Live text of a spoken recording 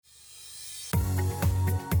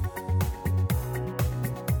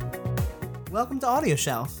Welcome to Audio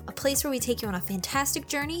Shelf. A place where we take you on a fantastic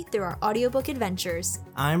journey through our audiobook adventures.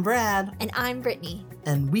 I'm Brad. And I'm Brittany.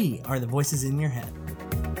 And we are the voices in your head.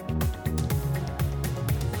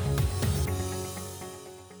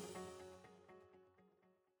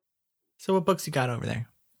 So what books you got over there?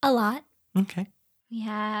 A lot. Okay. We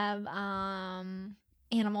have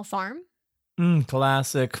Animal Farm.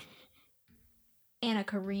 Classic. Anna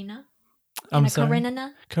Karenina. I'm Anna sorry?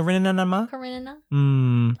 Karenina. Karenina?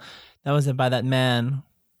 Karenina. That was by that man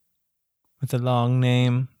with a long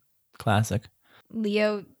name. Classic.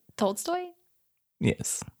 Leo Tolstoy.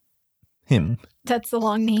 Yes. Him. That's the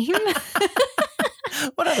long name.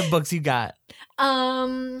 What other books you got?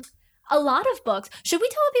 A lot of books. Should we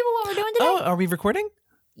tell the people what we're doing today? Oh, are we recording?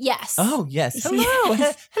 Yes. Oh, yes. Hello.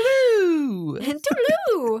 Yes. Hello.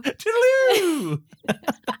 Toodaloo.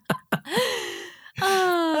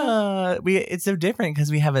 Toodaloo. It's so different because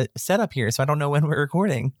we have a setup here, so I don't know when we're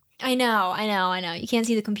recording. I know. You can't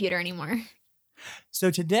see the computer anymore.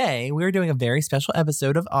 So today we're doing a very special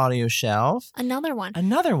episode of Audio Shelf. Another one. When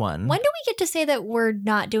do we get to say that we're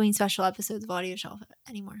not doing special episodes of Audio Shelf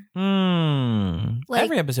anymore?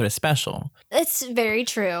 Every episode is special. It's very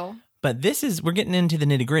true. But we're getting into the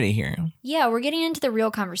nitty gritty here. Yeah, we're getting into the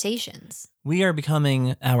real conversations. We are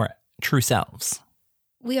becoming our true selves.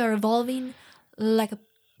 We are evolving like a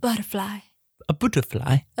butterfly. A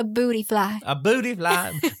butterfly. A booty fly. A booty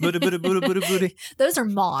fly. Booty. Those are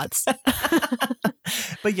moths.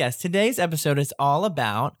 But yes, today's episode is all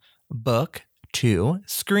about Book to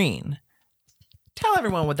Screen. Tell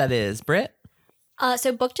everyone what that is, Britt.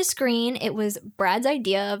 So Book to Screen, it was Brad's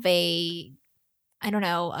idea of a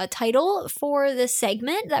title for this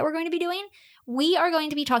segment that we're going to be doing. We are going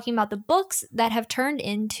to be talking about the books that have turned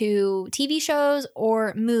into TV shows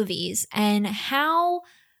or movies and how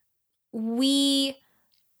we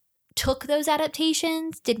took those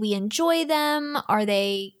adaptations. Did we enjoy them? Are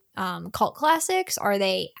they cult classics? Are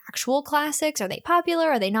they actual classics? Are they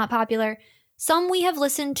popular? Are they not popular? Some we have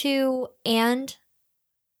listened to and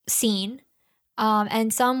seen.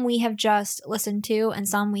 And some we have just listened to, and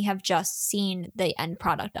some we have just seen the end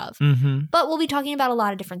product of. Mm-hmm. But we'll be talking about a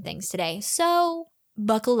lot of different things today. So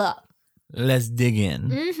buckle up. Let's dig in.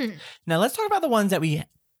 Mm-hmm. Now let's talk about the ones that we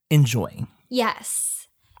enjoy. Yes.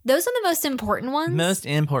 Those are the most important ones. Most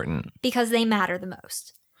important. Because they matter the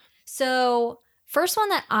most. So first one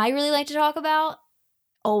that I really like to talk about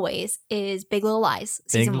always is Big Little Lies,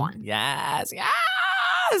 season 1. Yes.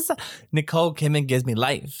 Nicole Kidman gives me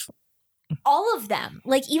life. All of them.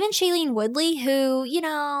 Like even Shailene Woodley, who,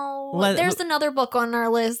 there's another book on our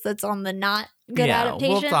list that's on the not good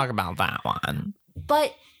adaptation. We'll talk about that one.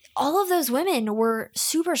 But all of those women were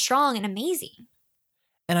super strong and amazing.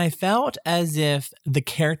 And I felt as if the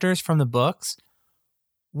characters from the books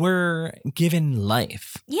were given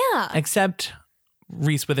life. Yeah. Except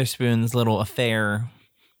Reese Witherspoon's little affair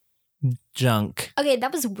junk. Okay,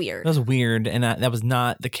 that was weird. That was weird, and that was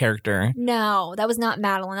not the character. No, that was not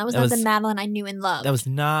Madeline. That was not the Madeline I knew and loved. That was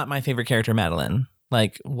not my favorite character, Madeline.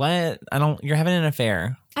 Like, what? You're having an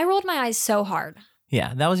affair. I rolled my eyes so hard.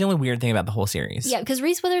 Yeah, that was the only weird thing about the whole series. Yeah, because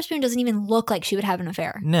Reese Witherspoon doesn't even look like she would have an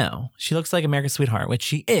affair. No, she looks like America's Sweetheart, which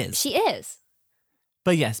she is. She is.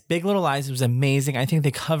 But yes, Big Little Lies was amazing. I think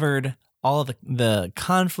they covered all of the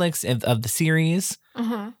conflicts of the series.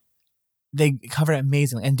 Uh-huh. They covered it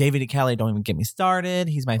amazingly. And David E. Kelley, don't even get me started.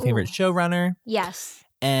 He's my favorite showrunner. Yes.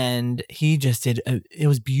 And he just did, it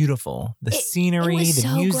was beautiful. The scenery, the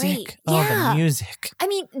music. Great. Oh, the music. I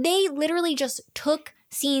mean, they literally just took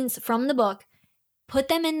scenes from the book, put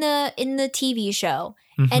them in the TV show,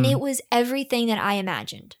 and it was everything that I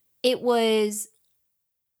imagined. It was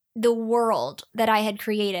the world that I had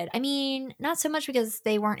created. I mean, not so much because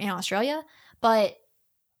they weren't in Australia, but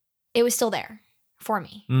it was still there for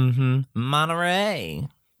me. Monterey.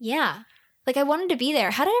 Yeah. Like, I wanted to be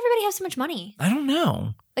there. How did everybody have so much money? I don't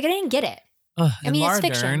know. Like, I didn't get it. I mean, it's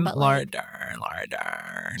fiction, but Laura Dern.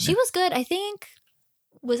 She was good. I think,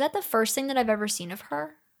 was that the first thing that I've ever seen of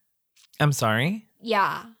her? I'm sorry?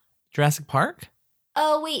 Yeah. Jurassic Park?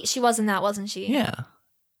 Oh, wait. She was in that, wasn't she? Yeah.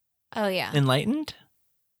 Oh, yeah. Enlightened?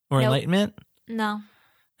 Or Nope. Enlightenment? No.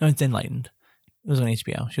 No, it's Enlightened. It was on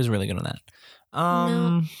HBO. She was really good on that.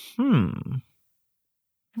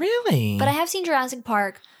 Really? But I have seen Jurassic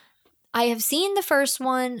Park. I have seen the first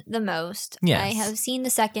one the most. Yes. I have seen the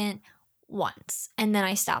second once. And then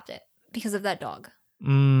I stopped it because of that dog.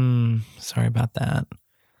 Sorry about that.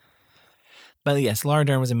 But yes, Laura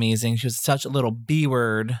Dern was amazing. She was such a little B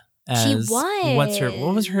word as was.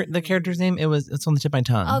 what was the character's name? It's on the tip of my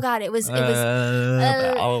tongue. Oh God, it was Run.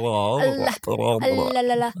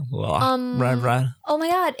 oh my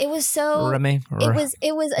God, it was so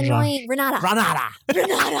it was annoying. Renata.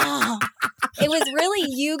 It was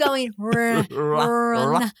really you going run.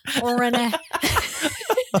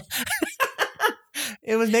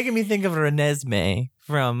 It was making me think of Renesmee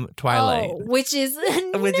from Twilight. Which is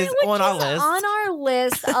on our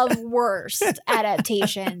list of worst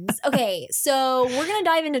adaptations. Okay, so we're going to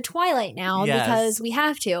dive into Twilight now because we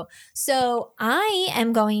have to. So I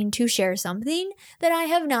am going to share something that I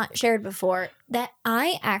have not shared before that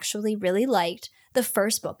I actually really liked the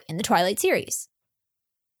first book in the Twilight series.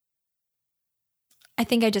 I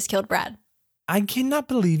think I just killed Brad. I cannot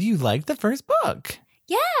believe you liked the first book.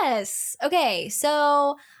 Yes. Okay,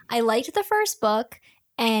 so I liked the first book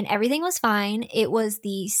and everything was fine. It was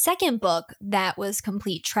the second book that was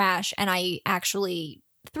complete trash and I actually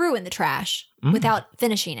threw in the trash without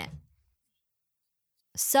finishing it.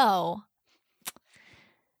 So,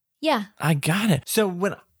 yeah. I got it. So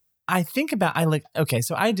when I think about,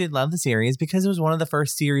 so I did love the series because it was one of the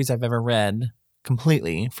first series I've ever read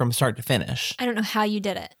completely from start to finish. I don't know how you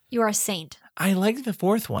did it. You are a saint. I liked the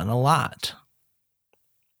fourth one a lot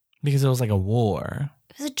because it was like a war.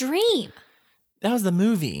 It was a dream. That was the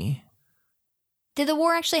movie. Did the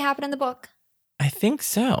war actually happen in the book? I think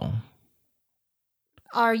so.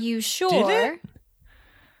 Are you sure? Did it?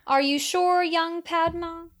 Are you sure, young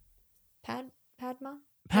Padma? Padma? Padma.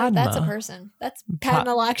 No, that's a person. That's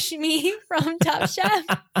Padma Lakshmi from Top Chef.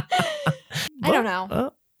 I don't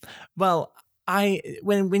know. Well,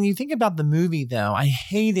 when you think about the movie, though, I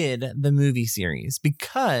hated the movie series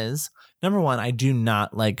because, number one, I do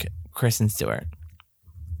not like Kristen Stewart.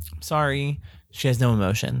 Sorry, she has no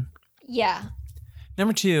emotion. Yeah.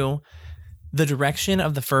 Number two, the direction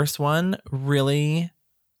of the first one really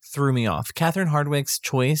threw me off. Catherine Hardwicke's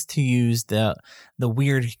choice to use the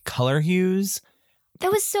weird color hues.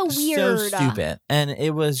 That was so weird. So stupid. And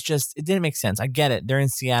it didn't make sense. I get it. They're in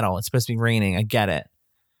Seattle. It's supposed to be raining. I get it.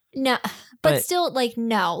 No, but still,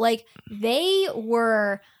 no. They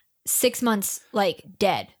were 6 months,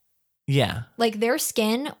 dead. Yeah. Their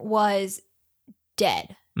skin was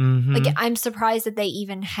dead. Mm-hmm. I'm surprised that they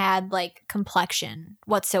even had, complexion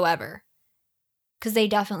whatsoever. Because they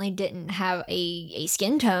definitely didn't have a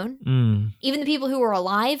skin tone. Mm. Even the people who were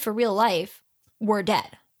alive for real life were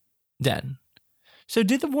dead. Dead. So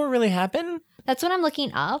did the war really happen? That's what I'm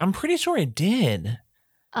looking up. I'm pretty sure it did.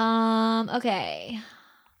 Okay.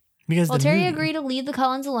 Because Volturi agreed to leave the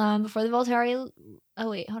Cullens alone before the Volturi... Oh,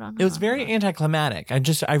 wait, hold on. It was very anticlimactic.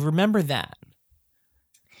 I remember that.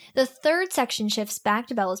 The third section shifts back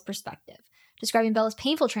to Bella's perspective, describing Bella's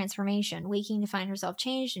painful transformation, waking to find herself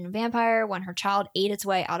changed into a vampire when her child ate its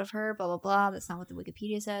way out of her, blah, blah, blah. That's not what the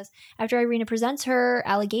Wikipedia says. After Irina presents her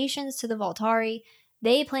allegations to the Volturi,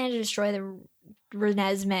 they plan to destroy the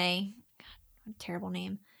Renesmee, terrible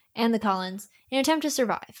name, and the Cullens in an attempt to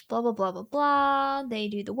survive. Blah, blah, blah, blah, blah. They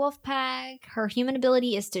do the wolf pack. Her human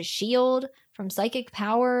ability is to shield from psychic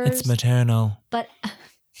powers. It's maternal. But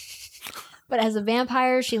as a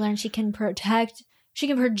vampire, she learns she can project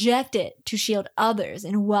it to shield others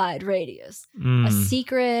in a wide radius. A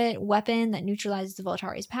secret weapon that neutralizes the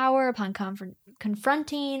Volturi's power upon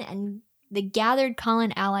confronting and the gathered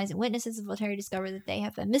Cullen allies and witnesses of Volturi discover that they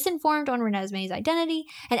have been misinformed on Renesmee's identity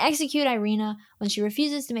and execute Irina when she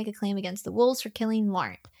refuses to make a claim against the wolves for killing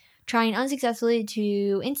Laurent, trying unsuccessfully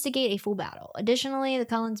to instigate a full battle. Additionally, the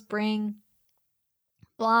Cullens bring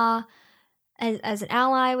Blah as an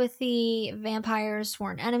ally with the vampire's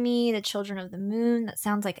sworn enemy, the Children of the Moon. That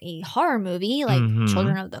sounds like a horror movie, like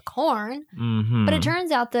Children of the Corn. Mm-hmm. But it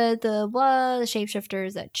turns out that the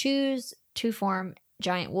shapeshifters that choose to form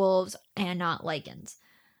giant wolves and not lichens.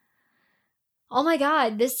 Oh my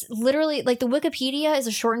god, this literally, the Wikipedia is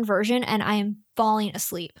a shortened version and I am falling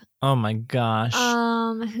asleep. Oh my gosh.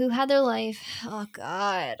 Who had their life? Oh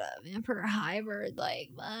god, vampire hybrid,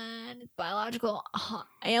 biological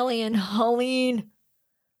alien Helene.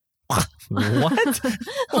 What?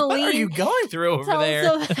 What are you going through over there?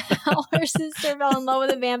 Tells of how her sister fell in love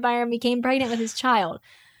with a vampire and became pregnant with his child.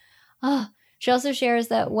 She also shares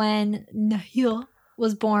that when Nahil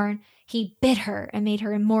was born, he bit her and made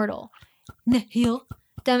her immortal. Nahil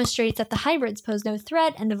demonstrates that the hybrids pose no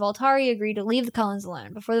threat, and the Volturi agree to leave the Cullens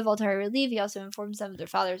alone. Before the Volturi would leave, he also informs them of their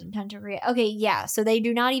father's intent to create. Okay, yeah, so they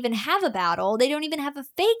do not even have a battle. They don't even have a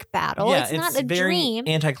fake battle. Yeah, it's not a very dream.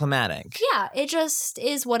 Anticlimactic. Yeah, it just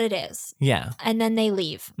is what it is. Yeah. And then they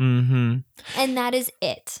leave. Mm-hmm. And that is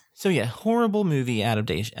it. So yeah, horrible movie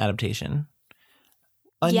adaptation.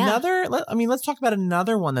 Yeah. Let's talk about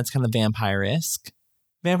another one that's kind of vampire-esque.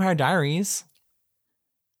 Vampire Diaries.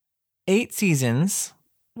 8 seasons.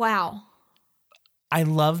 Wow. I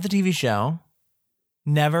love the TV show.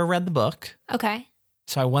 Never read the book. Okay.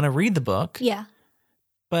 So I want to read the book. Yeah.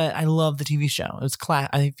 But I love the TV show. It was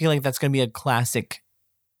I feel like that's going to be a classic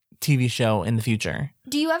TV show in the future.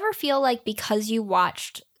 Do you ever feel like because you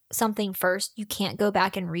watched something first, you can't go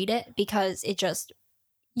back and read it because it just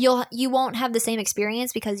you won't have the same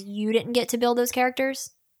experience because you didn't get to build those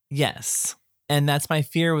characters? Yes. And that's my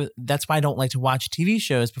fear. That's why I don't like to watch TV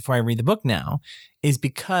shows before I read the book now, is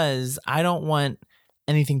because I don't want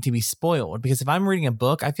anything to be spoiled. Because if I'm reading a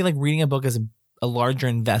book, I feel like reading a book is a larger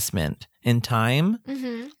investment in time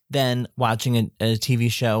than watching a TV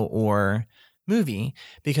show or movie,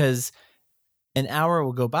 because an hour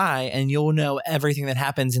will go by and you'll know everything that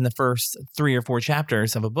happens in the first 3 or 4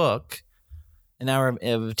 chapters of a book. An hour of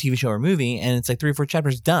a TV show or movie, and it's like 3 or 4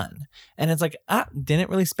 chapters done. And it's like, didn't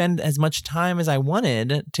really spend as much time as I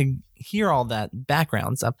wanted to hear all that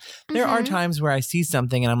background stuff. There are times where I see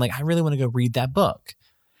something and I'm like, I really want to go read that book.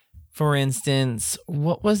 For instance,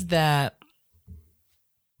 what was that?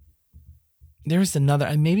 There was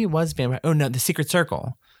another, maybe it was Vampire. Oh no, The Secret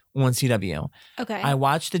Circle on CW. Okay. I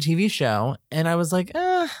watched the TV show and I was like,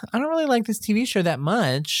 I don't really like this TV show that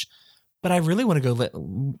much, but I really want to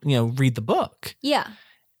go, read the book. Yeah.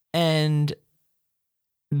 And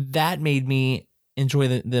that made me enjoy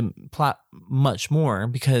the plot much more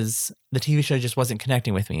because the TV show just wasn't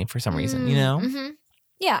connecting with me for some reason,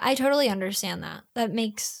 Yeah, I totally understand that. That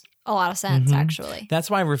makes a lot of sense, actually.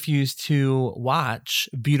 That's why I refuse to watch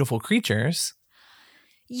Beautiful Creatures.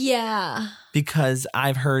 Yeah. Because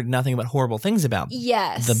I've heard nothing but horrible things about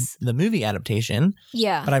the movie adaptation.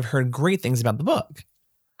 Yeah. But I've heard great things about the book.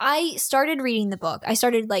 I started reading the book. I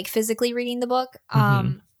started physically reading the book.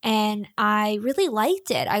 And I really liked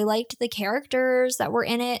it. I liked the characters that were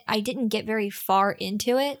in it. I didn't get very far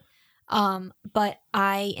into it. But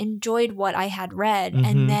I enjoyed what I had read.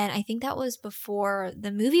 And then I think that was before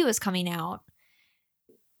the movie was coming out.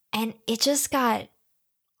 And it just got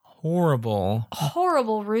horrible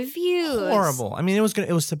reviews. Horrible. I mean, it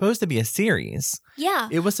was supposed to be a series. Yeah.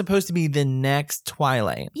 It was supposed to be the next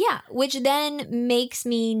Twilight. Yeah, which then makes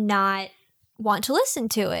me not want to listen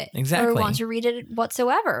to it. Exactly. Or want to read it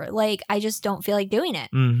whatsoever. I just don't feel like doing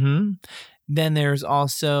it. Then there's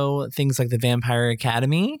also things like the Vampire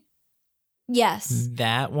Academy. Yes.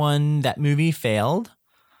 That movie failed.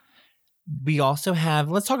 We also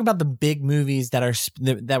have, let's talk about the big movies that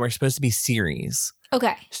were supposed to be series.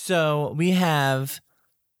 Okay. So we have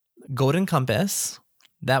Golden Compass.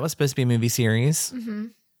 That was supposed to be a movie series.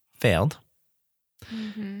 Failed.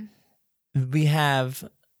 We have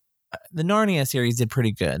the Narnia series did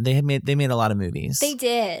pretty good. They made a lot of movies. They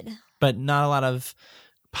did. But not a lot of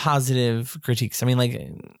positive critiques. I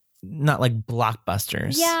mean, not like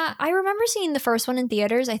blockbusters. Yeah, I remember seeing the first one in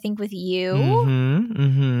theaters, I think with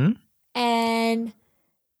you. And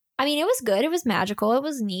I mean, it was good. It was magical. It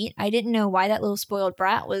was neat. I didn't know why that little spoiled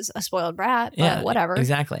brat was a spoiled brat, but whatever.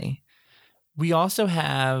 Exactly. We also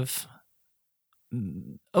have,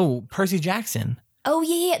 Percy Jackson. Oh,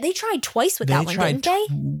 yeah. They tried twice with that one, didn't they?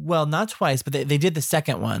 Well, not twice, but they did the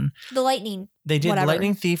second one. The Lightning. They did. Whatever. The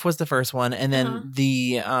Lightning Thief was the first one, and then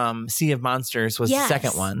the Sea of Monsters was the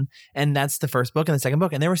second one. And that's the first book and the second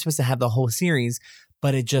book. And they were supposed to have the whole series,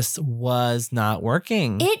 but it just was not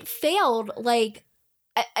working. It failed.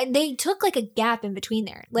 They took a gap in between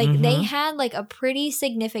there. They had a pretty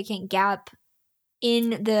significant gap in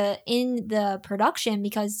the production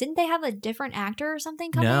because didn't they have a different actor or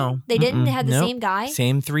something coming? No. They didn't? They had the same guy?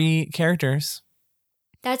 Same 3 characters.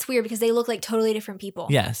 That's weird because they look like totally different people.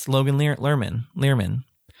 Yes, Logan Lerman.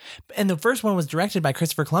 And the first one was directed by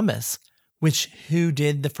Christopher Columbus, who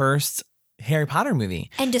did the first Harry Potter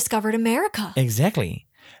movie. And discovered America. Exactly.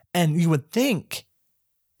 And you would think...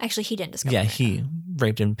 Actually, he didn't discover America. He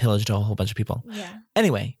raped and pillaged a whole bunch of people. Yeah.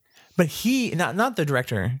 Anyway, but he, not the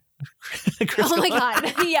director... Oh my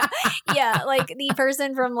God. Yeah. The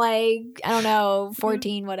person from I don't know,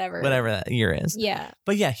 14, whatever that year is. Yeah.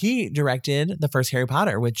 But yeah, he directed the first Harry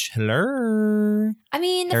Potter, which hello. I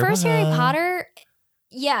mean, the first Harry Potter,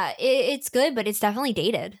 yeah, it's good, but it's definitely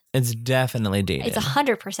dated. It's definitely dated. It's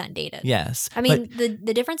 100% dated. Yes. I mean,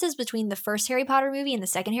 the differences between the first Harry Potter movie and the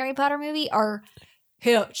second Harry Potter movie are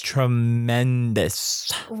huge.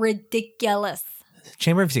 Tremendous. Ridiculous.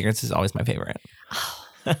 Chamber of Secrets is always my favorite.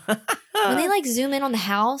 When they zoom in on the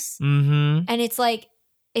house and it's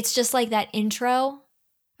just that intro.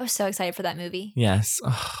 I was so excited for that movie. Yes. Oh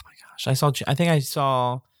my gosh. I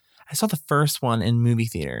saw the first one in movie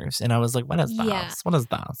theaters and I was like, what is this? Yeah. What is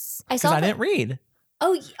this? Because I didn't read.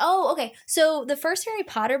 Oh, okay. So the first Harry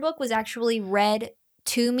Potter book was actually read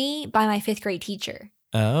to me by my 5th grade teacher.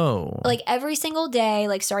 Oh. Like every single day,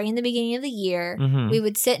 like starting in the beginning of the year, Mhm. we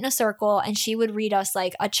would sit in a circle and she would read us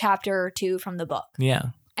like a chapter or 2 from the book. Yeah.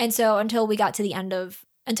 And so until we got to the end of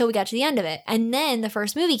it. And then the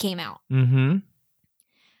first movie came out. Mm-hmm.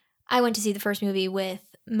 I went to see the first movie with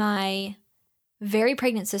my very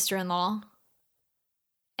pregnant sister-in-law.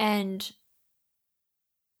 And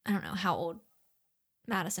I don't know how old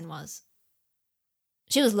Madison was.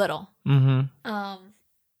 She was little. Mm-hmm.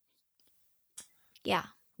 Yeah.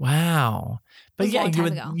 Wow. But was a yeah, long time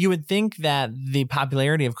ago. you would think that the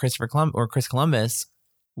popularity of Chris Columbus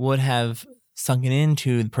would have sunken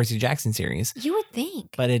into the Percy Jackson series, You would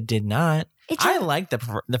think. but it did not. I liked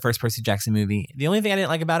the first Percy Jackson movie. The only thing I didn't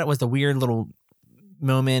like about it was the weird little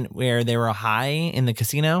moment where they were high in the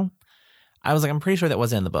casino. I was like, I'm pretty sure that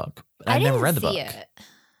wasn't in the book. I never read the book. It.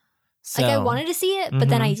 So, Like I wanted to see it, but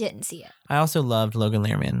then I Mhm. didn't see it. I also loved Logan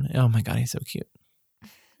Lerman. Oh my God, he's so cute.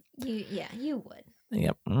 You would.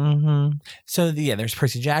 Yep. Mm-hmm. So there's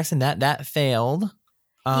Percy Jackson. That failed.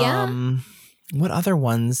 Yeah. What other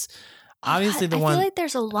ones? Obviously, I feel like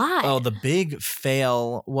there's a lot. Oh, the big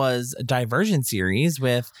fail was a Divergent series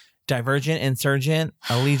with Divergent, Insurgent,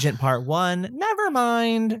 Allegiant Part 1. Never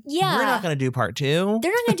mind. Yeah. We're not going to do Part 2.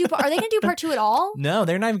 They're not going to do. Are they going to do part 2 at all? No,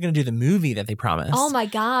 they're not even going to do the movie that they promised. Oh my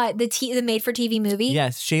God, the made-for-TV movie.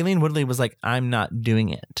 Yes, Shailene Woodley was like, I'm not doing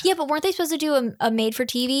it. Yeah, but weren't they supposed to do a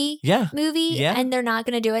made-for-TV Yeah, movie? Yeah. And they're not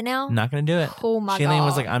going to do it now. not going to do it. Oh my God. Shailene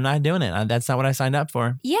was like, I'm not doing it. That's not what I signed up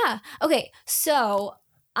for. Yeah. Okay. So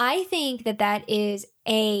I think that is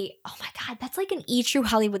oh my God, that's like an E! True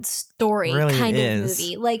Hollywood Story Really kind is. of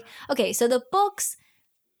movie. Like, okay, so the books,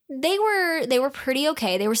 they were pretty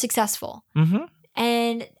okay. They were successful. Mm-hmm.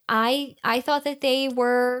 And I thought that they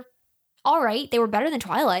were all right. They were better than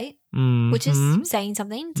Twilight, which is saying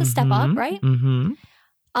something. It's a step up, right? Mm-hmm.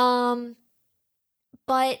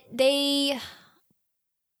 But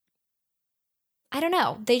I don't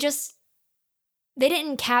know. They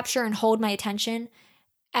didn't capture and hold my attention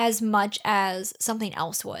as much as something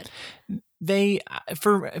else would.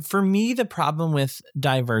 For me, the problem with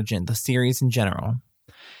Divergent, the series in general,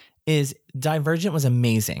 is Divergent was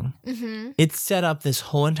amazing. Mm-hmm. It set up this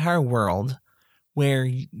whole entire world where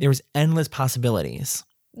there was endless possibilities.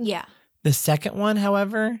 Yeah. The second one,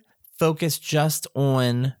 however, focused just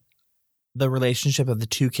on the relationship of the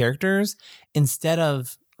two characters instead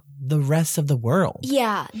of the rest of the world.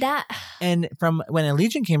 Yeah, And from when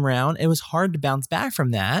Allegiant came around, it was hard to bounce back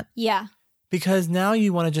from that yeah. because now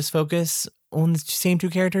you want to just focus on the same two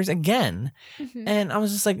characters again. Mm-hmm. And I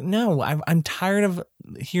was just like, no, I'm tired of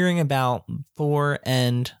hearing about Thor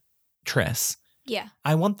and Triss. Yeah.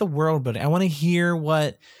 I want the world building. I want to hear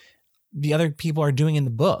what the other people are doing in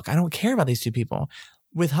the book. I don't care about these two people.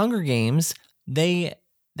 With Hunger Games, I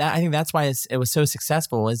think that's why it was so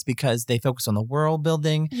successful, is because they focused on the world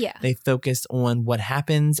building. Yeah. They focused on what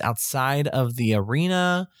happens outside of the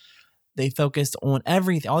arena. They focused on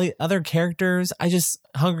everything, all the other characters.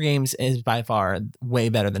 Hunger Games is by far way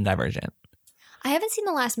better than Divergent. I haven't seen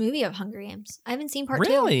the last movie of Hunger Games. I haven't seen part 2.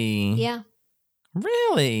 Really? Yeah.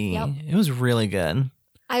 Really? Yep. It was really good.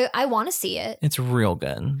 I want to see it. It's real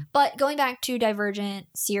good. But going back to Divergent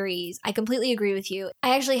series, I completely agree with you.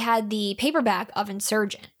 I actually had the paperback of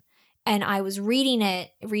Insurgent and I was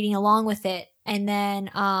reading along with it. And then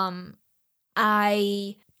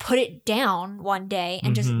I put it down one day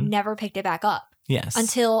and just never picked it back up. Yes.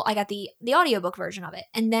 Until I got the audiobook version of it.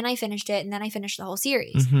 And then I finished it and then I finished the whole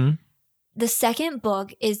series. Mm-hmm. The second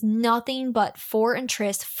book is nothing but Thor and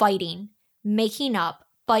Triss fighting, making up,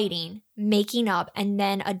 fighting, making up, and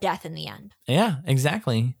then a death in the end. Yeah,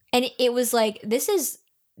 exactly. And it was like, this is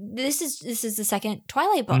the second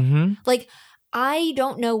Twilight book. Mm-hmm. Like, I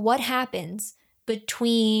don't know what happens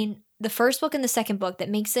between the first book and the second book that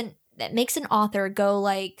makes an author go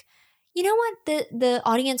like, you know what the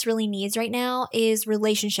audience really needs right now is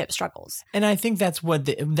relationship struggles. And I think that's what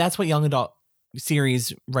young adult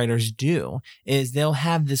series writers do, is they'll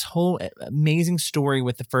have this whole amazing story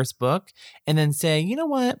with the first book and then say, you know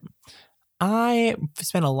what, I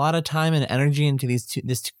spent a lot of time and energy into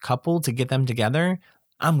this couple to get them together.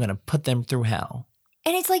 I'm gonna put them through hell.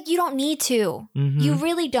 And it's like, you don't need to. Mm-hmm. You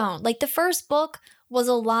really don't. Like, the first book was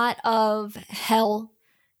a lot of hell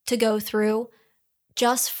to go through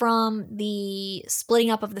just from the splitting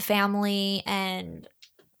up of the family and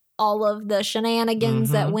all of the shenanigans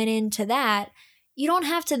that went into that. You don't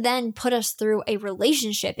have to then put us through a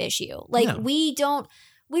relationship issue. Like, No. we don't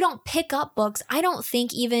pick up books. I don't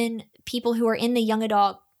think even people who are in the young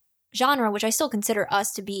adult genre, which I still consider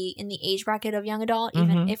us to be in the age bracket of young adult,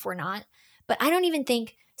 even if we're not. But I don't even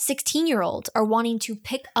think 16-year-olds are wanting to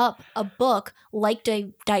pick up a book like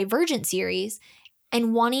the Divergent series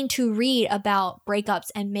and wanting to read about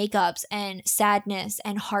breakups and makeups and sadness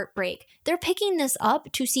and heartbreak. They're picking this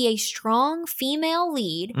up to see a strong female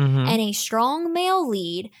lead Mhm. and a strong male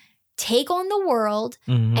lead take on the world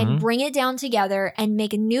Mhm. and bring it down together and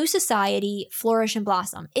make a new society flourish and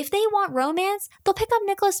blossom. If they want romance, they'll pick up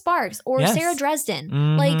Nicholas Sparks or Yes. Sarah Dresden.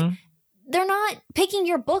 Mhm. Like, they're not picking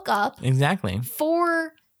your book up exactly.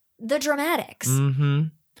 for the dramatics. Hmm.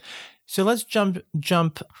 So let's jump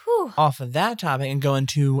Whew. off of that topic and go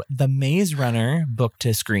into the Maze Runner book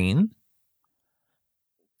to screen.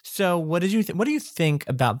 So what do you think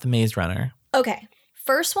about the Maze Runner? Okay.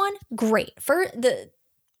 First one, great.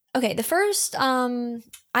 The first I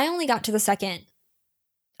only got to the second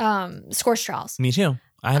Scorch Trials. Me too.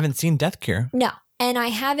 I haven't seen Death Cure. No. And I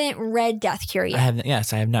haven't read Death Cure yet.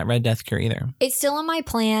 I have not read Death Cure either. It's still in my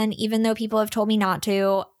plan, even though people have told me not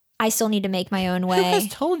to. I still need to make my own Who has way.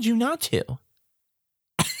 told you not to?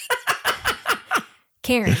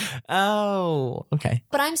 Karen. Oh, okay.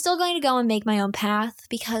 But I'm still going to go and make my own path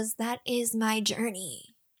because that is my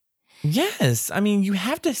journey. Yes. I mean, you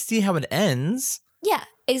have to see how it ends. Yeah,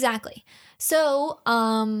 exactly. So,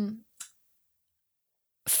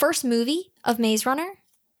 first movie of Maze Runner,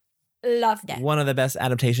 loved it. One of the best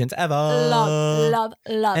adaptations ever. Love.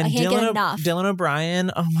 And I can't get enough. Dylan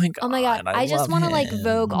O'Brien. Oh my god. Oh my God. I just want to like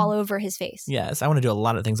Vogue all over. over his face. Yes, I want to do a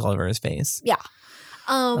lot of things all over his face.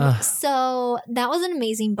 Ugh. So that was an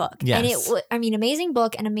amazing book. Yes. And amazing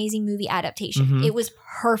book and amazing movie adaptation. Mhm. It was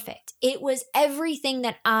perfect. It was everything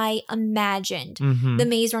that I imagined Mhm. the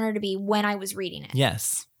Maze Runner to be when I was reading it.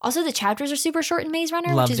 Yes, Also, the chapters are super short in Maze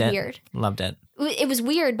Runner, Loved which is it. weird. loved it. It was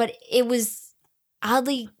weird, but it was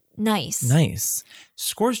oddly nice. Nice.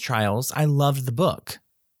 Scorch Trials. I loved the book.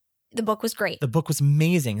 The book was great. The book was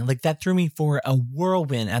amazing. Like that threw me for a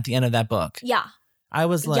whirlwind at the end of that book. Yeah. I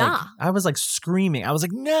was like, Yeah. screaming. I was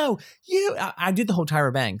like, no, you. I did the whole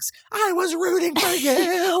Tyra Banks. I was rooting for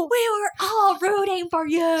you. We were all rooting for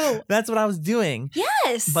you. That's what I was doing.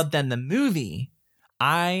 Yes. But then the movie,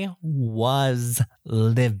 I was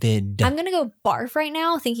livid. I'm going to go barf right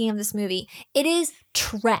now thinking of this movie. It is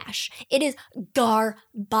trash. It is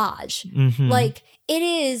garbage. Mhm. Like, it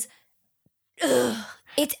is. Ugh,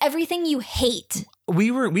 it's everything you hate.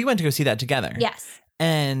 we went to go see that together. Yes.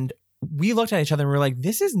 And we looked at each other and we were like,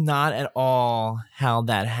 this is not at all how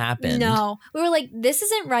that happened. No. We were like, this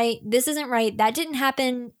isn't right. This isn't right. That didn't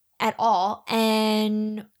happen at all.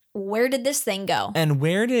 And where did this thing go? And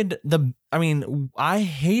where did I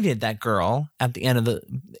hated that girl at the end of the at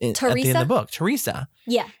the end Teresa? of the book, Teresa.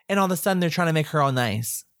 Yeah. And all of a sudden they're trying to make her all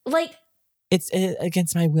nice. Like, It's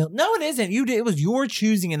against my will. No, it isn't. It was your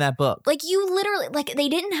choosing in that book. you literally, like, they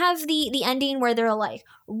didn't have the ending where they're like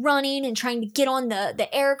running and trying to get on the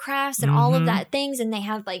aircrafts and all of Mhm. that things. And they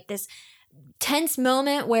have like this tense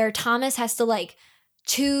moment where Thomas has to like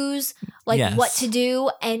choose like Yes. what to do.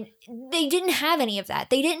 And they didn't have any of that.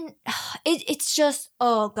 They didn't, it's just,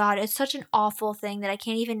 oh God, it's such an awful thing that I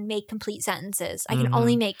can't even make complete sentences. I can Mhm.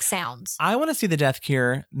 only make sounds. I want to see the Death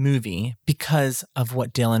Cure movie because of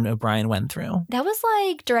what Dylan O'Brien went through. That was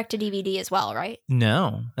like direct to DVD as well, right?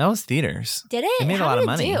 No, that was theaters. Did it? It made How a lot did of it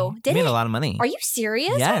money. do? It Did made it? a lot of money. Are you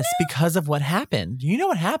serious? Yes, because of what happened. You know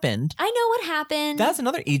what happened? I know what happened. That's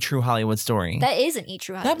another E True Hollywood story. That is an E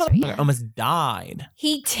True That Hollywood motherfucker story, yeah. almost died.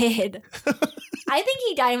 He did. I think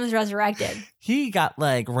he died and was resurrected. He got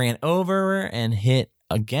like ran over and hit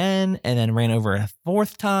again and then ran over a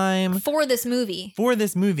fourth time For this movie. for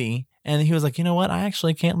this movie. And he was like, you know what? I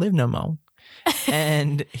actually can't live no more.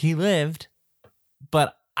 And he lived,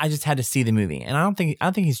 but I just had to see the movie. And I don't think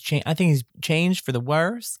he's changed. I think he's changed for the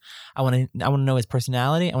worse. I want to know his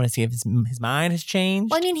personality. I want to see if his mind has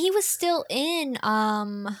changed. Well, I mean, he was still in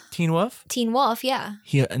Teen Wolf? Teen Wolf, yeah.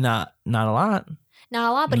 He not a lot. Not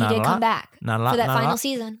a lot, but Not he a did come lot. back Not a lot. for that not a final lot.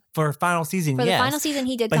 season. For final season, For yes. the final season,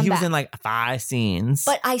 he did But come he back. was in like 5 scenes.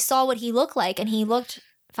 But I saw what he looked like, and he looked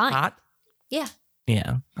fine. Hot. Yeah.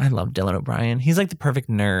 Yeah. I love Dylan O'Brien. He's like the perfect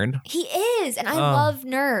nerd. He is, and I Oh. love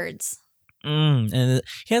nerds. And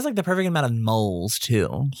he has like the perfect amount of moles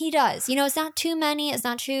too. He does. You know, it's not too many. It's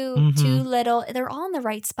not too Mhm. little. They're all in the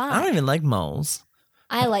right spot. I don't even like moles.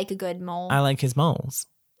 I like a good mole. I like his moles.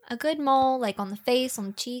 A good mole, like on the face, on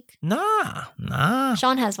the cheek. Nah.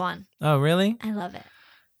 Sean has one. Oh, really? I love it.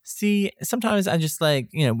 See, sometimes I just like,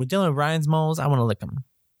 with Dylan O'Brien's moles, I want to lick them.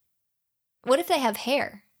 What if they have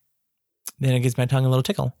hair? Then it gives my tongue a little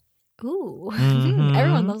tickle. Ooh. Mhm.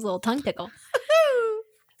 Everyone loves a little tongue tickle.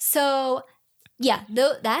 So, yeah,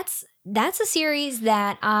 that's a series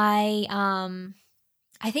that I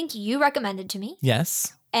think you recommended to me.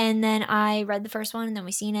 Yes. And then I read the first one, and then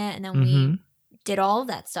we seen it, and then we Mhm. did all of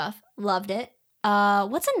that stuff. Loved it.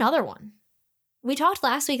 What's another one? We talked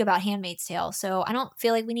last week about Handmaid's Tale, so I don't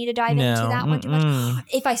feel like we need to dive into No. that one too much. Mm-mm.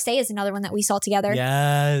 If I Stay is another one that we saw together.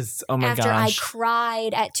 Yes. Oh my After gosh. I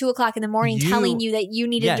cried at 2:00 in the morning telling you that you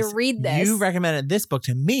needed to read this. You recommended this book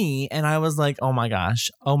to me, and I was like, oh my gosh.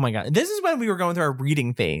 Oh my God. This is when we were going through our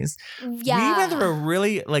reading phase. Yeah. We went through a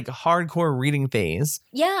really like hardcore reading phase.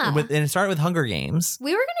 Yeah. And it started with Hunger Games.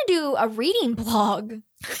 We were going to do a reading blog.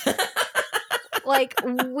 Like,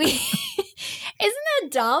 isn't that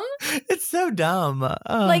dumb? It's so dumb.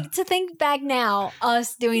 Like, to think back now,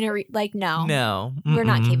 us doing no. No. We're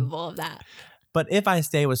not Mm-mm. capable of that. But If I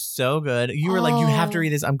Stay was so good. You were like, you have to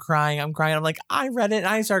read this. I'm crying. I'm like, I read it and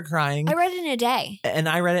I started crying. I read it in a day. And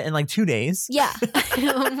I read it in like 2 days. Yeah.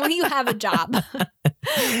 When you have a job.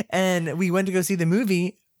 And we went to go see the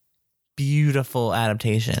movie. Beautiful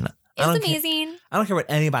adaptation. It's amazing. I don't care what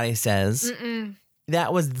anybody says. Mm-mm.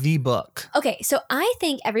 That was the book. Okay, so I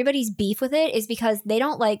think everybody's beef with it is because they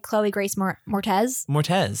don't like Chloe Grace Moretz.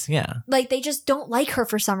 Mortez, yeah. Like, they just don't like her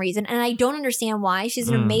for some reason, and I don't understand why. She's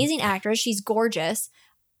an amazing actress. She's gorgeous.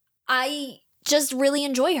 I just really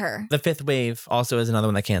enjoy her. The Fifth Wave also is another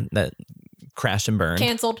one that crashed and burned.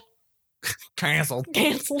 Canceled. Canceled.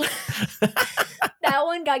 That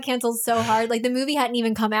one got canceled so hard. Like, the movie hadn't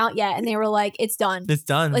even come out yet, and they were like, it's done. It's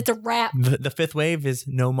done. It's a wrap. The Fifth Wave is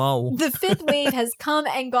no mo. The Fifth Wave has come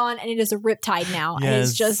and gone, and it is a riptide now. And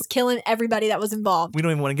it's Yes. just killing everybody that was involved. We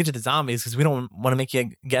don't even want to get to the zombies because we don't want to make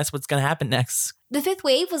you guess what's going to happen next. The Fifth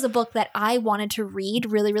Wave was a book that I wanted to read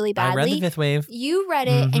really, really badly. I read The Fifth Wave. You read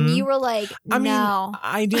it, and you were like, no. I mean,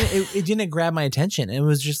 I didn't. It didn't grab my attention. It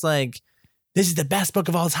was just like, this is the best book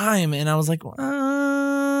of all time, and I was like,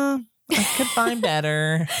 I could find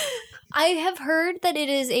better. I have heard that it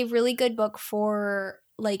is a really good book for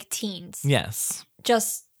like teens. Yes.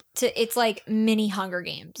 It's like mini Hunger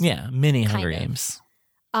Games. Yeah, mini Kind Hunger of. Games.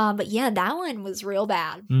 But yeah, that one was real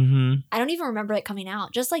bad. Mm-hmm. I don't even remember it coming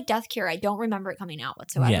out. Just like Death Cure, I don't remember it coming out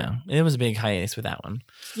whatsoever. Yeah, it was a big hiatus with that one.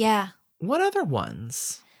 Yeah. What other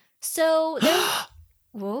ones? So there's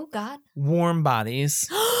whoa, God. Warm Bodies.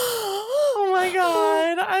 Oh my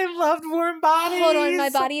God, I loved Warm Bodies. Hold on, my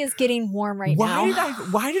body is getting warm right now.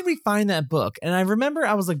 Why did we find that book? And I remember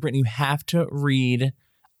I was like, Brittany, you have to read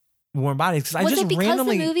Warm Bodies because I Was just it because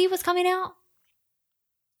randomly. the movie was coming out?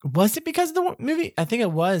 Was it because of the movie? I think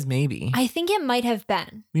it was. Maybe I think it might have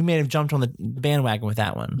been. we may have jumped on the bandwagon with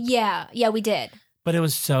that one, Yeah, we did. but it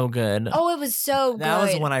was so good. Oh, it was so good. That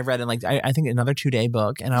was the one I read in like I think another 2-day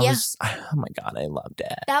book, and I Yeah. was oh my God, I loved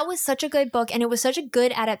it. That was such a good book, and it was such a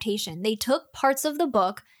good adaptation. They took parts of the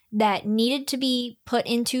book that needed to be put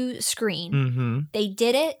into screen. Mm-hmm. They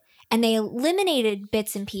did it, and they eliminated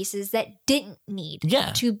bits and pieces that didn't need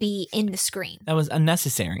Yeah, to be in the screen. that was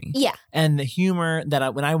unnecessary. Yeah. And the humor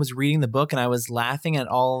that when I was reading the book and I was laughing at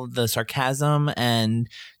all the sarcasm and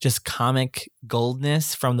just comic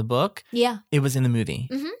goldness from the book, Yeah. it was in the movie.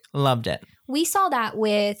 Mhm. Loved it. We saw that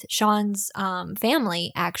with Sean's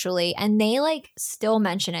family, actually, and they like still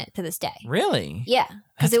mention it to this day. Really? Yeah.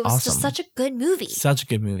 Because That's it was awesome. just such a good movie. Such a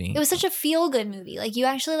good movie. It was such a feel-good movie. Like, you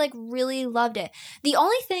actually like really loved it. The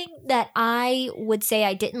only thing that I would say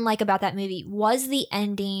I didn't like about that movie was the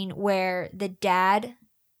ending where the dad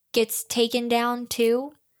gets taken down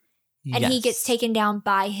too, and he gets taken down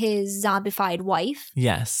by his zombified wife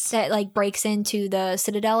Yes. that like breaks into the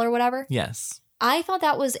Citadel or whatever. Yes. I thought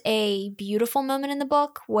that was a beautiful moment in the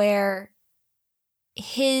book where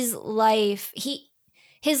his life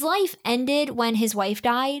ended when his wife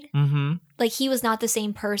died. Mm-hmm. Like, he was not the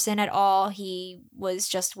same person at all. He was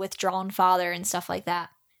just withdrawn father and stuff like that.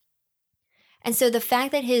 And so the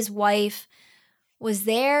fact that his wife was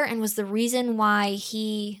there and was the reason why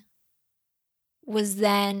he was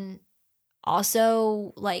then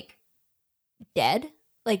also like dead,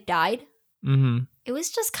 like died. Mm-hmm. It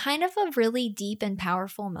was just kind of a really deep and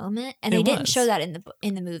powerful moment, and It they didn't was. show that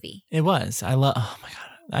in the movie. It was. Oh my God.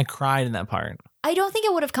 I cried in that part. I don't think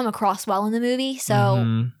it would have come across well in the movie, so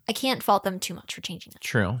Mhm. I can't fault them too much for changing that.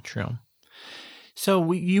 True.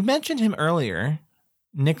 So you mentioned him earlier,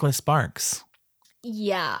 Nicholas Sparks.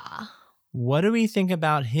 Yeah. What do we think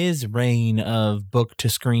about his reign of book to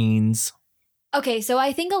screens? Okay, so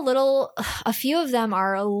I think a few of them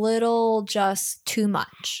are a little just too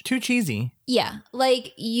much. Too cheesy. Yeah,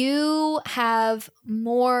 like, you have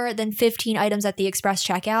more than 15 items at the express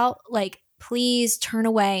checkout. Like, please turn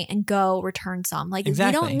away and go return some. Like,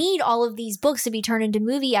 Exactly. you don't need all of these books to be turned into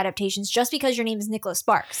movie adaptations just because your name is Nicholas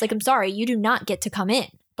Sparks. Like, I'm sorry, you do not get to come in.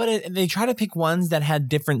 But they try to pick ones that had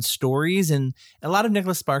different stories, and a lot of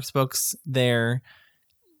Nicholas Sparks books, they're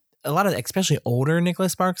a lot of, especially older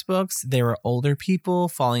Nicholas Sparks books, they were older people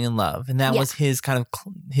falling in love. And that Yeah. was his kind of,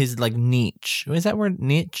 his like niche. What is that word?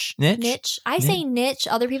 Niche? Niche. I say niche.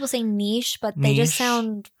 Other people say niche, but they just Niche.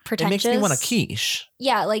 sound It pretentious. makes me want a quiche.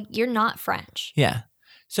 Yeah, like you're not French. Yeah.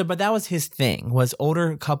 So, but that was his thing, was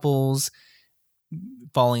older couples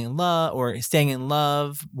falling in love or staying in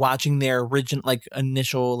love, watching their original, like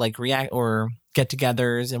initial, like react or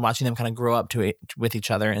get-togethers and watching them kind of grow up to it with each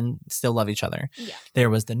other and still love each other. Yeah. There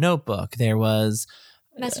was The Notebook. There was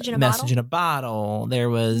Message in a Message Bottle. in a Bottle. There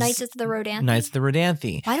was Knights of the Rodanthe. Knights of the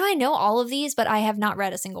Rodanthe. Why do I know all of these, but I have not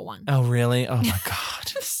read a single one? Oh, really? Oh my God.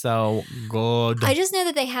 So good. I just know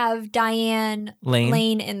that they have Diane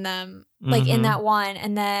Lane in them, like in Mhm. that one,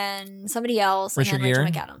 and then somebody else, Richard and then Rachel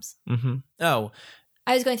Gere? McAdams. Mm-hmm. Oh,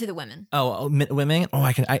 I was going through the women. women.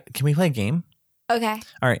 Oh, can we play a game? Okay.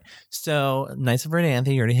 All right. So Knights of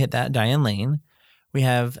Rodanthe, you already hit that. Diane Lane. We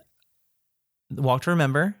have Walk to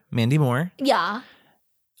Remember, Mandy Moore. Yeah.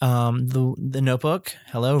 The Notebook.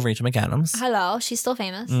 Hello, Rachel McAdams. Hello. She's still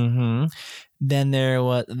famous. Mm-hmm. Then there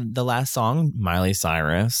was the last song, Miley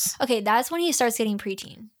Cyrus. Okay, that's when he starts getting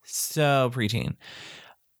preteen. So preteen.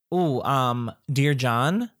 Ooh, Dear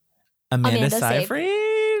John, Amanda Seyfried.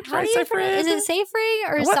 How do you pronounce? Is it Seyfried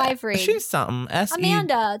or What? Seyfried? She's something.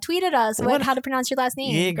 Amanda, tweeted us how to pronounce your last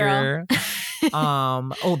name, Yeah, girl.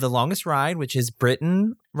 girl. The Longest Ride, which is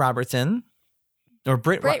Britton Robertson. Or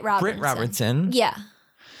Britt Robertson. Yeah.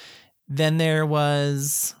 Then there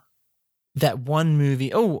was that one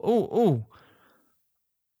movie. Oh.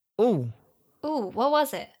 Ooh, what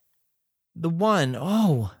was it? The one.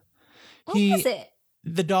 Oh. What was it?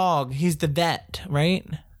 The dog. He's the vet, right?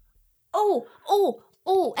 Oh,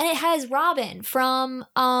 and it has Robin from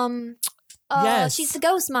Yes. she's the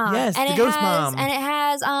ghost mom. Yes, and the it ghost has, mom. And it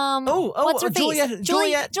has what's her face?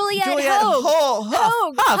 Juliet Hogue.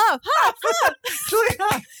 Hough. Huff. Juliet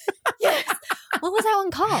Hough. Yes. What was that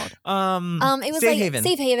one called? It was Safe like Haven.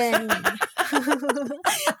 Safe Haven.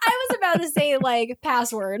 I was about to say like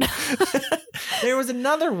password. There was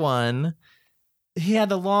another one. He had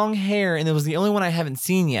the long hair, and it was the only one I haven't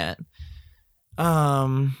seen yet.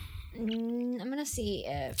 I'm gonna see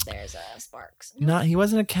if there's a Sparks. He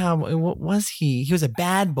wasn't a cowboy. What was he? He was a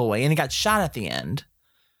bad boy, and he got shot at the end.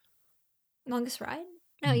 Longest Ride?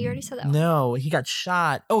 No, you already said that one. No, he got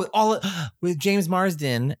shot. Oh, all with James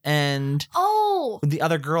Marsden and the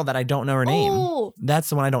other girl that I don't know her name. That's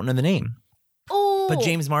the one I don't know the name. Oh, But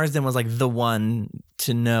James Marsden was like the one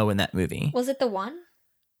to know in that movie. Was it the one?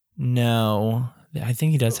 No, I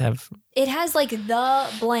think he does have It has like the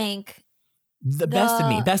blank. the best of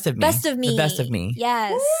me. Best of me. Best of me. The best of me.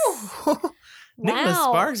 Yes. Nicholas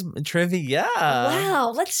Wow. Sparks trivia.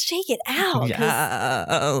 Wow. Let's shake it out. 'cause-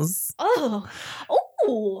 Yes.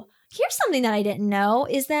 Oh, here's something that I didn't know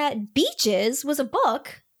is that Beaches was a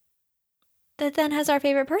book that then has our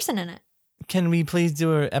favorite person in it. Can we please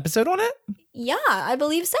do an episode on it? Yeah, I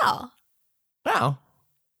believe so. Wow.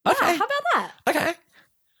 Yeah, Okay. how about that? Okay.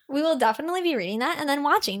 We will definitely be reading that and then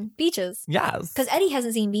watching Beaches. Yes. Because Eddie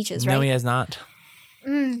hasn't seen Beaches, right? No, he has not.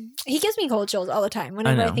 He gives me cold chills all the time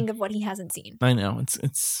whenever I know. think of what he hasn't seen. I know.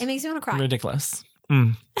 It's It makes me want to cry. ridiculous.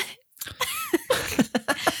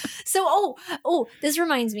 So, this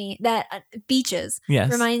reminds me that Beaches Yes.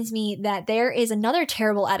 reminds me that there is another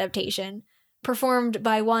terrible adaptation performed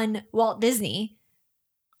by one Walt Disney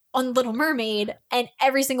on Little Mermaid and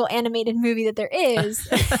every single animated movie that there is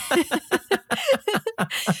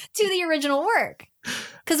to the original work.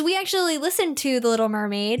 Because we actually listened to The Little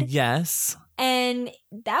Mermaid Yes. and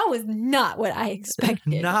that was not what I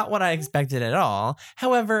expected. Not what I expected at all.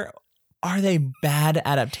 However, are they bad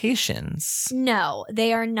adaptations? No,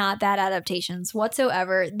 they are not bad adaptations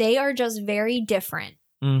whatsoever. They are just very different.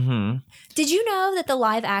 Mm-hmm. Did you know that the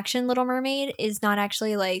live action Little Mermaid is not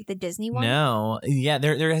actually like the Disney one? No. Yeah,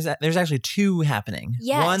 there's actually two happening.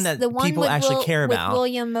 Yes, One that the one people with actually care with about.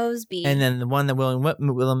 William Mosby. And then the one that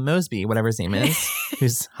Willem Mosby, whatever his name is,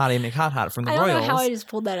 who's Hottie McHot from the I don't Royals. know how I just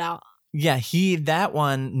pulled that out. Yeah, that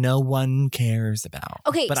one no one cares about.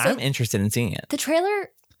 Okay, but so I'm interested in seeing it. The trailer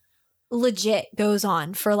legit goes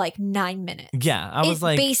on for like 9 minutes. Yeah, I was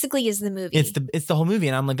like, basically is the movie. it's the whole movie,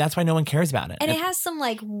 and I'm like, that's why no one cares about it. And it has some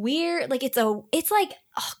like weird, like it's like,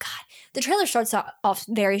 oh God, the trailer starts off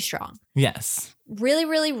very strong. Yes. Really,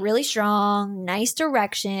 really, really strong, nice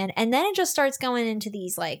direction. And then it just starts going into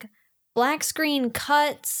these like black screen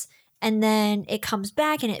cuts. And then it comes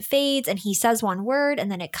back and it fades and he says one word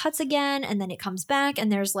and then it cuts again and then it comes back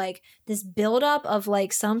and there's like this buildup of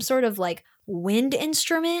like some sort of like wind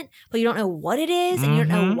instrument, but you don't know what it is and you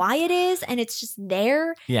don't know why it is and it's just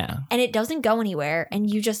there. Yeah. And it doesn't go anywhere and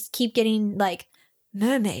you just keep getting like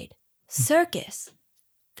mermaid, circus,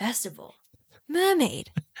 festival. Mermaid.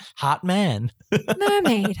 Hot man.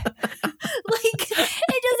 Mermaid. Like,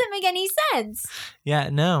 it doesn't make any sense. Yeah,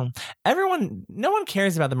 no. No one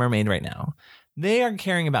cares about the mermaid right now. They are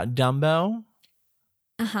caring about Dumbo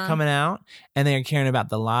coming out, and they are caring about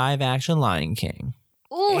the live action Lion King.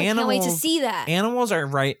 Ooh, I can't wait to see that. Animals are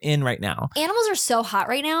right now. Animals are so hot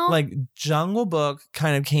right now. Like Jungle Book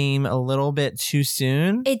kind of came a little bit too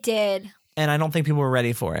soon. It did. And I don't think people were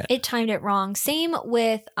ready for it. It timed it wrong. Same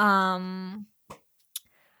with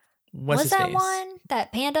What's his that face? one?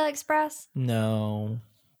 That Panda Express? No.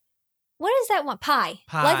 What is that one? Pi.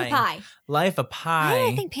 Life of Pi. Life of Pi. Why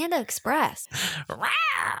did I think Panda Express?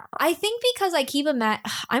 I think because I keep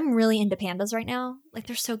I'm really into pandas right now. Like,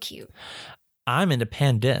 they're so cute. I'm into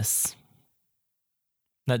Pandis.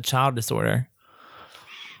 That child disorder.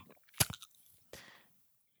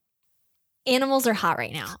 Animals are hot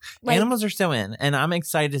right now. Like, Animals are so in. And I'm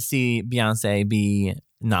excited to see Beyonce be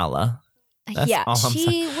Nala. That's yeah, all I'm she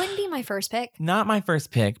saying. wouldn't be my first pick. Not my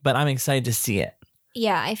first pick, but I'm excited to see it.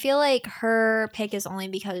 Yeah, I feel like her pick is only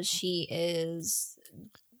because she is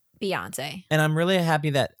Beyonce. And I'm really happy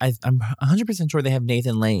that I'm 100% sure they have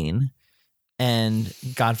Nathan Lane and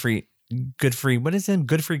Godfrey. What is him?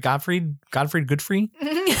 Godfrey? And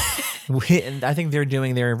I think they're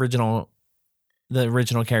doing the original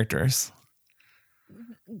characters.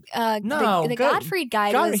 No, the Gottfried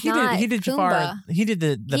guy was not he did Pumbaa. Jafar. He did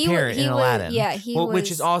the parrot in Aladdin. Yeah, which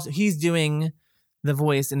is also he's doing the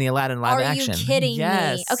voice in the Aladdin live action. Are you kidding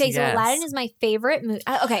me? Okay, so yes. Aladdin is my favorite movie.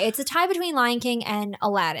 Okay, it's a tie between Lion King and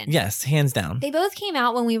Aladdin. Yes, hands down. They both came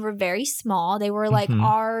out when we were very small. They were like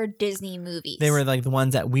our Disney movies. They were like the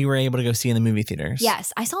ones that we were able to go see in the movie theaters.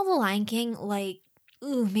 Yes, I saw The Lion King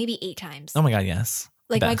maybe 8 times. Oh my God, yes.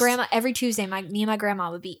 Like Best. my grandma, every Tuesday, me and my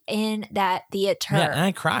grandma would be in that theater. Yeah, and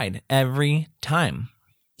I cried every time.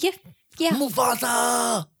 Yeah.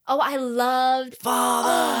 Mufasa! Oh, I loved...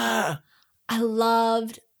 Father! I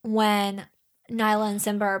loved when Nyla and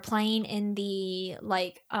Simba are playing in the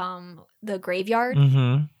the graveyard,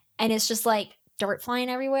 Mm-hmm. and it's just like dirt flying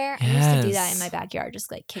everywhere. Yes. I used to do that in my backyard,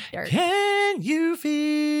 just like kick dirt. Can you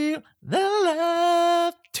feel the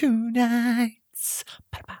love tonight?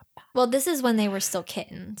 Well, this is when they were still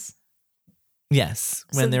kittens. Yes,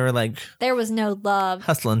 when So they were like there was no love.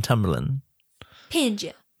 hustling, tumbling.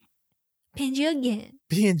 Pinja again.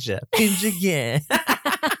 Pinja again.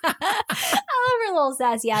 I love her little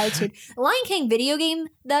sassy attitude. Lion King video game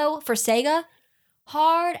though for Sega,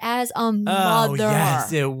 hard as a mother. Oh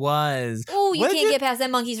yes, it was. Oh, you can't get past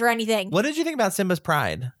them monkeys for anything. What did you think about Simba's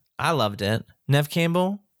Pride? I loved it. Nev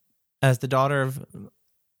Campbell as the daughter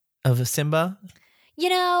of Simba. You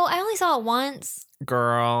know, I only saw it once.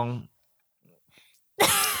 Girl.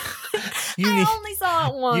 I only saw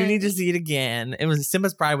it once. You need to see it again. It was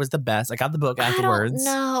Simba's Pride was the best. I got the book afterwards.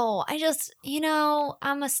 No, I just,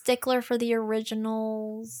 I'm a stickler for the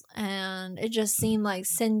originals, and it just seemed like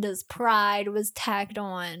Simba's Pride was tacked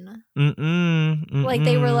on. Like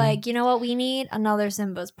they were like, you know what, we need another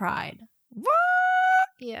Simba's Pride. What?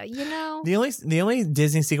 Yeah, The only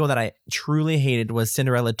Disney sequel that I truly hated was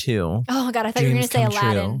Cinderella 2. Oh my God, I thought you were going to say Dreams Come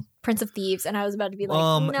Aladdin, True. Prince of Thieves, and I was about to be like,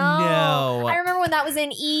 no. I remember when that was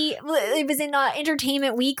it was in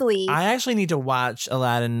Entertainment Weekly. I actually need to watch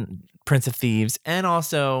Aladdin, Prince of Thieves, and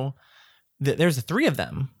also there's 3 of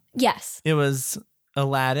them. Yes. It was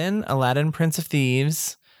Aladdin, Prince of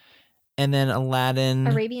Thieves, and then Aladdin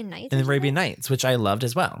Arabian Nights. and Arabian Nights, which I loved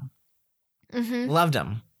as well. Mm-hmm. Loved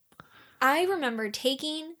them. I remember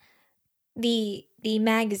taking the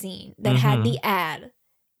magazine that had the ad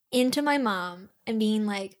into my mom and being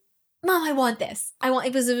like, "Mom, I want this. It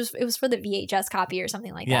was for the VHS copy or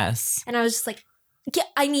something like that." Yes. And I was just like, "Yeah,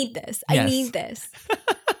 I need this. I need this."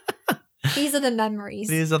 These are the memories.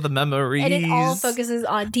 These are the memories. And it all focuses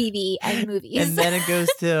on TV and movies. And then it goes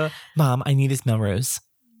to, Mom, I need this Melrose.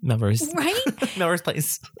 Right? Melrose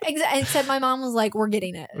Place. Except my mom was like, we're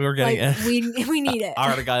getting it. We're getting it. We need it. I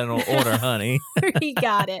already got an order, honey. We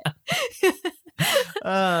got it.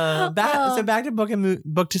 So back to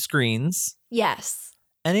book to screens. Yes.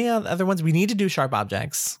 Any other ones? We need to do Sharp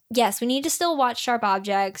Objects. Yes, we need to still watch Sharp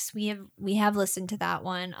Objects. We have listened to that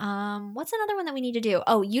one. What's another one that we need to do?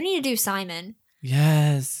 Oh, you need to do Simon.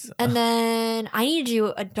 Yes. And then I need to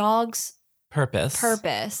do A Dog's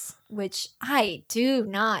Purpose, which I do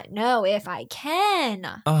not know if I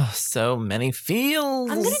can. Oh, so many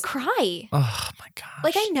feels. I'm gonna cry. Oh my gosh.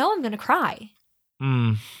 Like I know I'm gonna cry.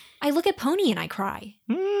 I look at Pony and I cry.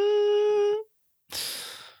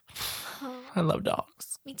 I love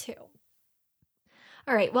dogs. Me too.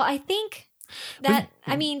 All right. Well, I think that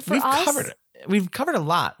for us, we've covered a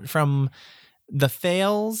lot from the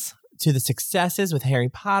fails to the successes with Harry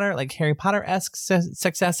Potter, like Harry Potter-esque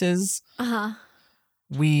successes. Uh-huh.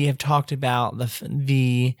 We have talked about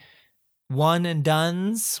the one and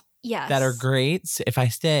dones Yes. that are great. If I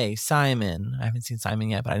Stay, Simon. I haven't seen Simon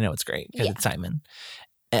yet, but I know it's great because it's Simon.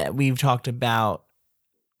 We've talked about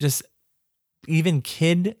just even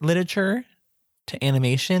kid literature to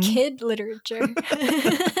animation. Kid literature.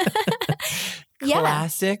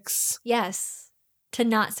 Classics. Yes. To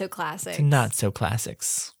not so classics. To not so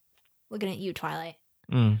classics. Looking at you, Twilight.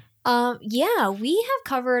 Mm. Yeah, we have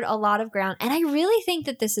covered a lot of ground, and I really think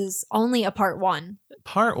that this is only a part 1.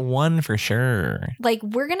 Part 1 for sure. Like,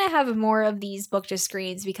 we're gonna have more of these book to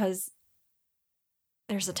screens because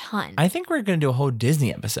there's a ton. I think we're gonna do a whole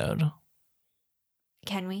Disney episode.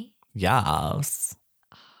 Can we? Yes.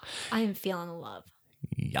 I am feeling the love.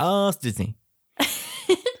 Yes, Disney.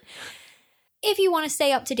 If you want to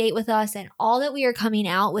stay up to date with us and all that we are coming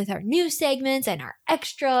out with our new segments and our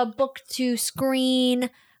extra book to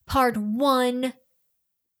screen part 1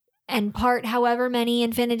 and part however many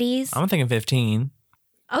infinities. I'm thinking 15.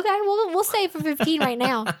 Okay, we'll stay for 15 right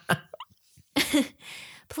now.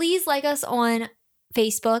 Please like us on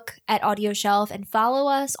Facebook at Audio Shelf and follow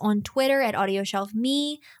us on Twitter at Audio Shelf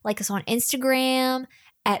Me. Like us on Instagram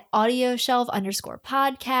at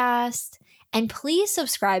AudioShelf_podcast. And please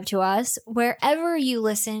subscribe to us wherever you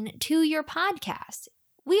listen to your podcast.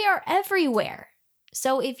 We are everywhere.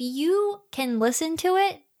 So if you can listen to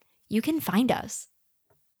it, you can find us.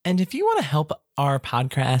 And if you want to help our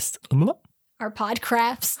podcast, Our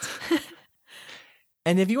podcrafts.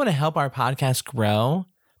 and if you want to help our podcast grow,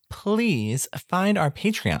 please find our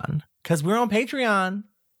Patreon because we're on Patreon.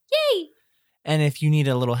 Yay! And if you need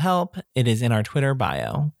a little help, it is in our Twitter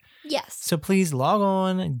bio. Yes. So please log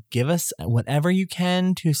on, give us whatever you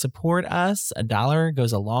can to support us. $1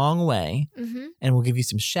 goes a long way. Mm-hmm. And we'll give you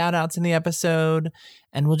some shout outs in the episode.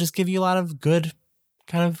 And we'll just give you a lot of good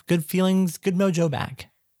feelings, good mojo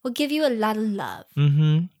back. We'll give you a lot of love.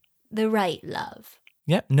 Mm-hmm. The right love.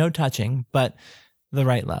 Yep. No touching, but the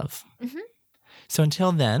right love. Mm-hmm. So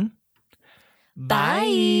until then,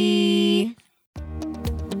 Bye.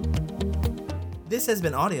 This has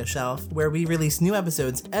been Audio Shelf, where we release new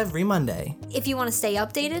episodes every Monday. If you want to stay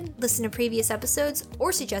updated, listen to previous episodes,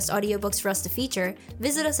 or suggest audiobooks for us to feature,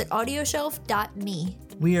 visit us at audioshelf.me.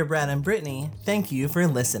 We are Brad and Brittany. Thank you for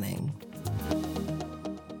listening.